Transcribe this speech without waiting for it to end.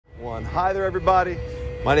One. Hi there, everybody.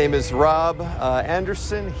 My name is Rob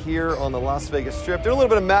Anderson here on the Las Vegas Strip. Doing a little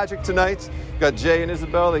bit of magic tonight. Got Jay and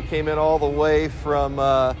Isabel. They came in all the way from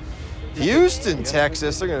Houston,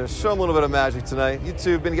 Texas. They're going to show them a little bit of magic tonight. You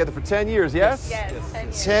two have been together for 10 years, yes?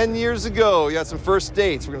 Yes. 10 years ago, you had some first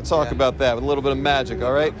dates. We're going to talk about that with a little bit of magic,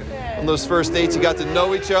 all right? On those first dates, you got to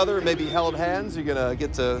know each other, maybe held hands. You're going to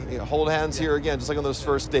get to hold hands here again, just like on those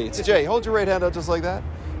first dates. Jay, hold your right hand out just like that.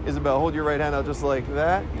 Isabel, hold your right hand out just like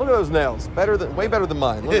that. Look at those nails. Way better than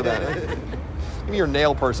mine. Look at that. Give me your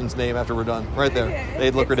nail person's name after we're done. Right there.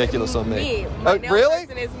 They'd look ridiculous on me. My nail really?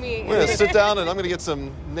 person is me. We're going to sit down and I'm going to get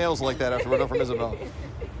some nails like that after we're done from Isabel.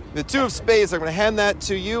 The two of spades, I'm going to hand that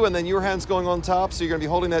to you, and then your hand's going on top, so you're going to be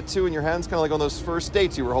holding that too in your hands, kind of like on those first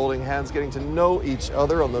dates you were holding hands, getting to know each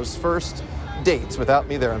other on those first dates. Without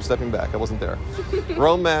me there, I'm stepping back. I wasn't there.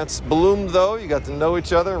 Romance bloomed, though. You got to know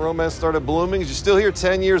each other, and romance started blooming. You're still here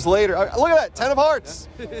 10 years later. Look at that, 10 of hearts.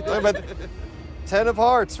 10 of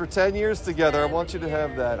hearts for 10 years together. I want you to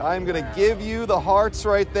have that. I'm going to give you the hearts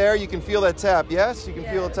right there. You can feel that tap, yes? You can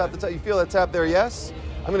feel the tap. You feel that tap there, yes?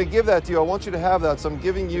 I'm going to give that to you. I want you to have that, so I'm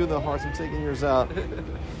giving you the hearts. I'm taking yours out.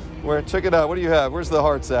 Check it out. What do you have? Where's the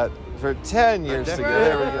hearts at? For 10 years together.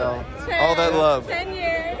 There we go. All that love. 10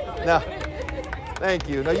 years. Now, thank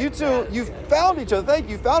you. Now, you two, you found each other. Thank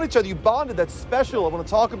you. You found each other. You bonded. That's special. I want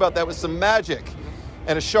to talk about that with some magic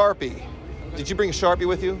and a Sharpie. Did you bring a Sharpie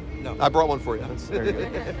with you? No. I brought one for you. There you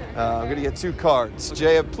go. I'm going to get 2 cards.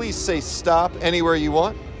 Jay, please say stop anywhere you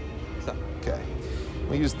want. Stop. Okay.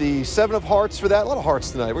 We'll use the 7 of hearts for that. A lot of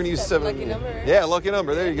hearts tonight. We're going to use 7. Lucky number. Yeah, lucky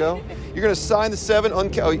number. There you go. You're going to sign the 7. You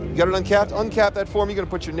got it uncapped? Uncap that for me. You're going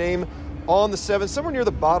to put your name on the 7, somewhere near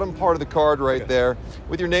the bottom part of the card right there.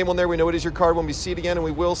 With your name on there, we know it is your card when we see it again, and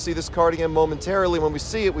we will see this card again momentarily. When we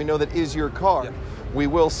see it, we know that is your card. Yep. We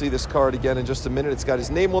will see this card again in just a minute. It's got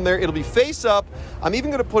his name on there. It'll be face up. I'm even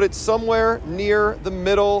going to put it somewhere near the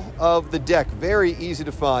middle of the deck. Very easy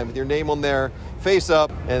to find with your name on there, face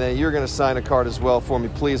up, and then you're going to sign a card as well for me,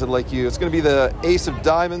 please. I'd like you. It's going to be the Ace of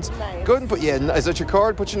Diamonds. Nice. Go ahead and put, is that your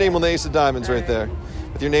card? Put your name on the Ace of Diamonds right there.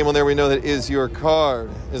 With your name on there, we know that is your card,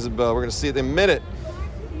 Isabel. We're going to see it in a minute.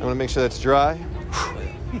 I'm going to make sure that's dry.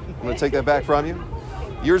 I'm going to take that back from you.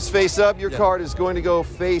 Yours face up. Your card is going to go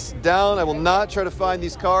face down. I will not try to find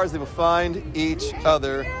these cards. They will find each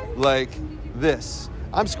other like this.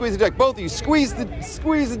 I'm squeezing the deck. Both of you, squeeze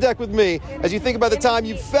the deck with me. As you think about the time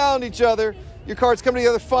you found each other, your cards coming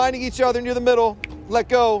together, finding each other near the middle. Let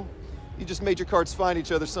go. You just made your cards find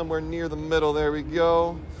each other somewhere near the middle. There we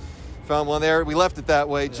go. Found one there. We left it that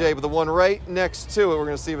way, Jay, but the one right next to it, we're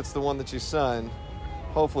going to see if it's the one that you signed.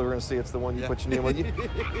 Hopefully, we're going to see it's the one you put your name on. You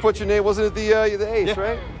put your name, wasn't it the Ace,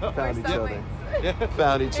 right? Found each other.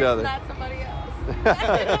 Found each other. Not somebody else.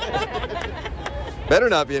 Better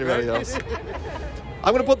not be anybody else.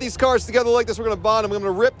 I'm going to put these cards together like this. We're going to bond them. I'm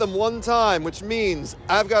going to rip them one time, which means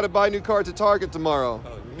I've got to buy new cards at Target tomorrow.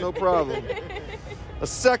 No problem. A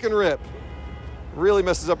second rip really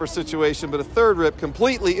messes up our situation, but a third rip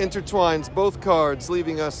completely intertwines both cards,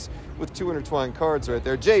 leaving us with 2 intertwined cards right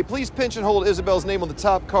there. Jay, please pinch and hold Isabel's name on the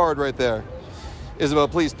top card right there. Isabel,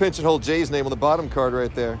 please pinch and hold Jay's name on the bottom card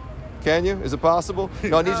right there. Can you? Is it possible?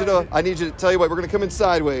 No, I need you to tell you what, we're going to come in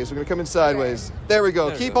sideways. We're going to come in sideways. Okay. There we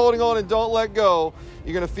go. Keep holding on and don't let go.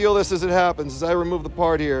 You're going to feel this as it happens, as I remove the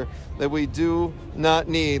part here that we do not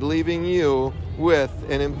need, leaving you with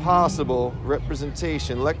an impossible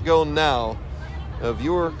representation. Let go now of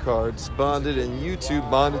your cards bonded and you two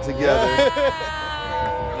bonded together.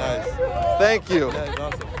 Nice. Thank you. That's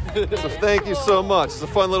awesome. So thank you so much. It's a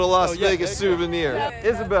fun little Las Vegas souvenir.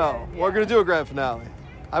 Isabel, we're going to do a grand finale.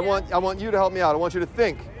 I want you to help me out. I want you to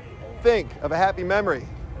think of a happy memory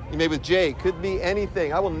you made with Jay. Could be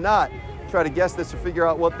anything. I will not try to guess this or figure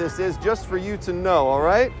out what this is, just for you to know, all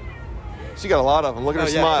right? She got a lot of them. Look at her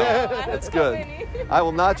smile. That's good. I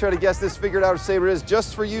will not try to guess this, figure it out, or say what it is,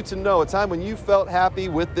 just for you to know a time when you felt happy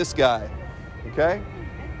with this guy. Okay?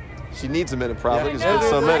 She needs a minute probably because there's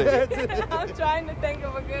so many. I'm trying to think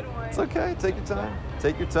of a good one. It's okay. Take your time.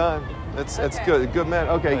 Take your time. That's good. Good man.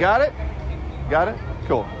 Okay, got it? Got it?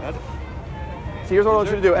 Cool. So here's what I want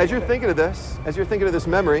you to do. As you're thinking of this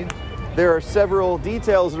memory, there are several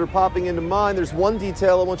details that are popping into mind. There's one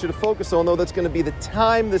detail I want you to focus on, though. That's going to be the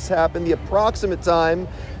time this happened, the approximate time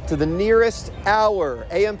to the nearest hour.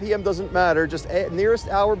 AM, PM doesn't matter. Just nearest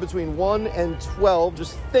hour between 1 and 12.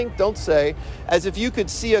 Just think, don't say, as if you could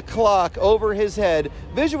see a clock over his head,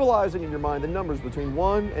 visualizing in your mind the numbers between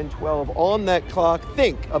 1 and 12 on that clock.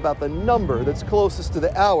 Think about the number that's closest to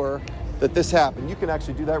the hour that this happened. You can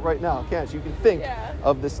actually do that right now, can't you? You can think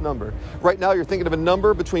of this number. Right now, you're thinking of a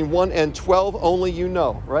number between 1 and 12, only you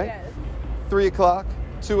know, right? Yes. 3 o'clock,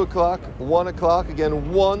 2 o'clock, 1 o'clock.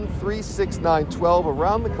 Again, 1, 3, 6, 9, 12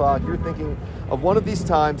 around the clock. You're thinking of one of these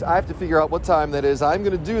times. I have to figure out what time that is. I'm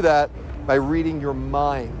going to do that by reading your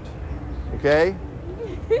mind. Okay?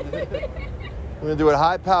 I'm going to do it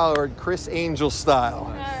high-powered Chris Angel style.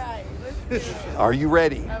 All right, let's do it. Are you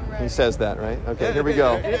ready? I'm ready. He says that, right? Okay, here we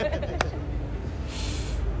go.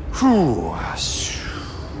 Whew.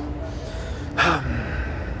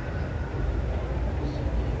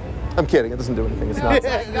 I'm kidding. It doesn't do anything. It's not.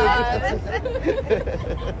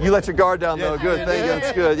 You let your guard down, though. Good. Thank you.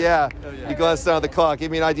 That's good. Yeah. You glanced down at the clock. Give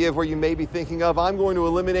me an idea of where you may be thinking of. I'm going to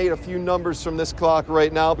eliminate a few numbers from this clock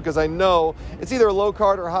right now because I know it's either a low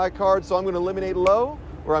card or a high card. So I'm going to eliminate low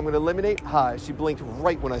or I'm going to eliminate high. She blinked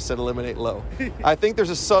right when I said eliminate low. I think there's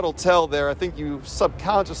a subtle tell there. I think you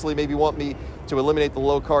subconsciously maybe want me to eliminate the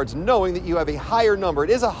low cards knowing that you have a higher number. It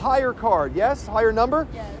is a higher card. Yes? Higher number?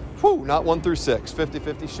 Yes. Whew, not 1 through 6.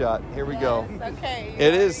 50-50 shot. Here we go. Okay.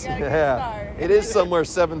 It is, You got a good yeah. start. It is somewhere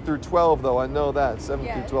 7 through 12, though. I know that. 7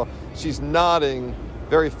 Yes. through 12. She's nodding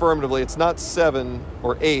very affirmatively. It's not 7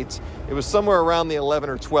 or 8. It was somewhere around the 11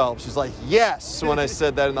 or 12. She's like, yes, when I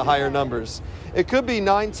said that in the higher numbers. It could be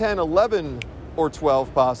 9, 10, 11, or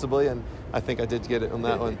 12, possibly. And I think I did get it on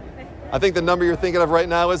that one. I think the number you're thinking of right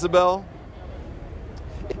now, Isabel,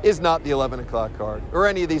 is not the 11 o'clock card. Or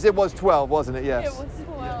any of these. It was 12, wasn't it? Yes. It was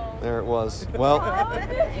 12. There it was. Well,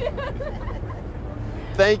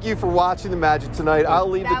 thank you for watching the magic tonight. I'll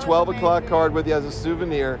leave That the was 12 o'clock amazing. card with you as a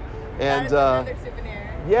souvenir. That And is another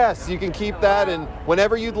souvenir. yes, you can keep that. And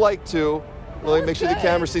whenever you'd like to, let me make sure the good.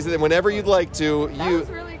 camera sees it. Whenever you'd like to, That you. was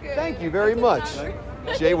really good. Thank you very Good much, number.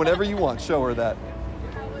 Jay. Whenever you want, show her that.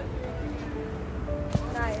 That was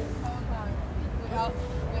really nice. Hold on.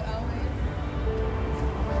 We always.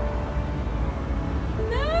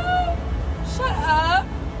 No! Shut up!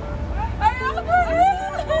 Are y'all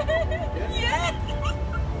good? Yes!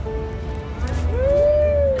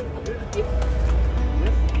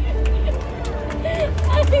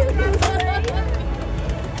 I didn't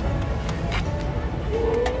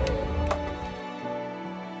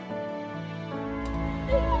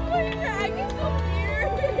Oh my God, you're so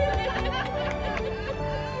weird.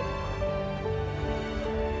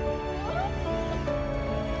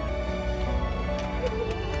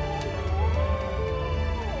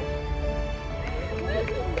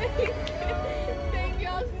 Thank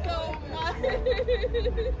y'all so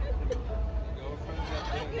much.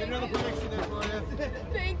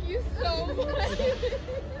 Thank you so much.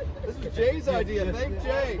 This was Jay's idea. Thank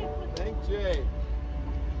Jay. Thank Jay.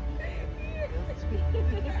 I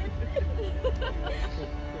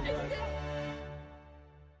said,